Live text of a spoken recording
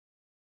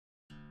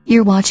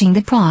You're watching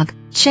the Prague,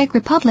 Czech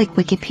Republic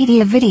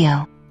Wikipedia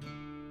video.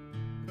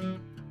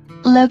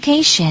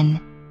 Location: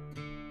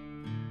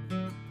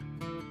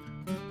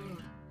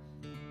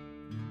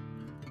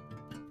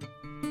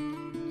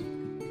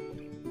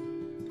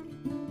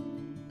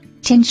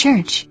 Tin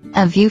Church,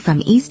 a view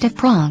from east of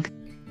Prague.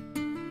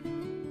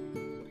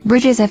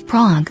 Bridges of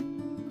Prague.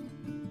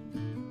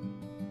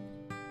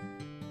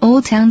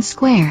 Old Town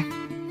Square.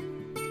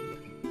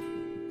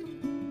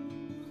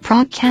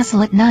 Prague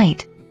Castle at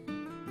night.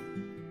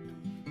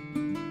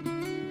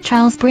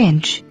 Charles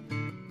Bridge.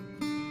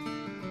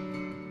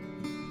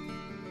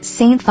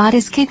 St.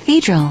 Vitus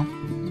Cathedral.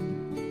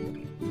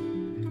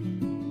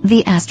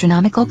 The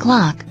Astronomical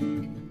Clock.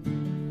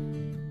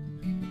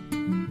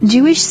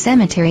 Jewish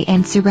cemetery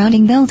and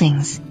surrounding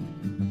buildings.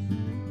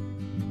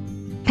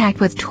 Packed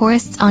with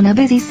tourists on a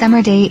busy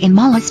summer day in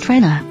Malá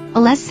Strana, a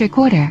lesser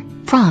quarter,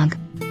 Prague.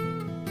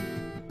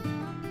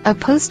 A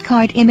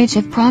postcard image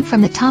of Prague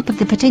from the top of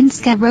the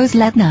Petřínská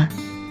rozhledna.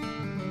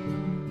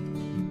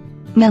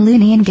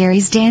 Milunić and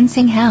Gehry's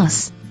dancing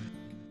house.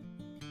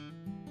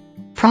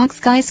 Prague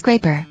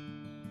skyscraper.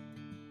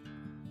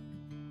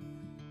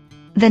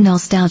 The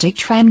nostalgic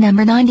tram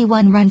number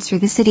 91 runs through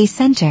the city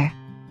center.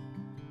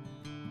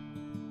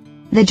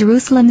 The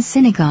Jerusalem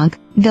Synagogue,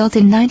 built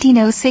in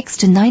 1906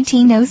 to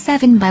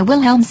 1907 by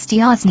Wilhelm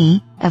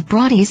Stiassny, of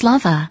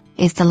Bratislava,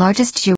 is the largest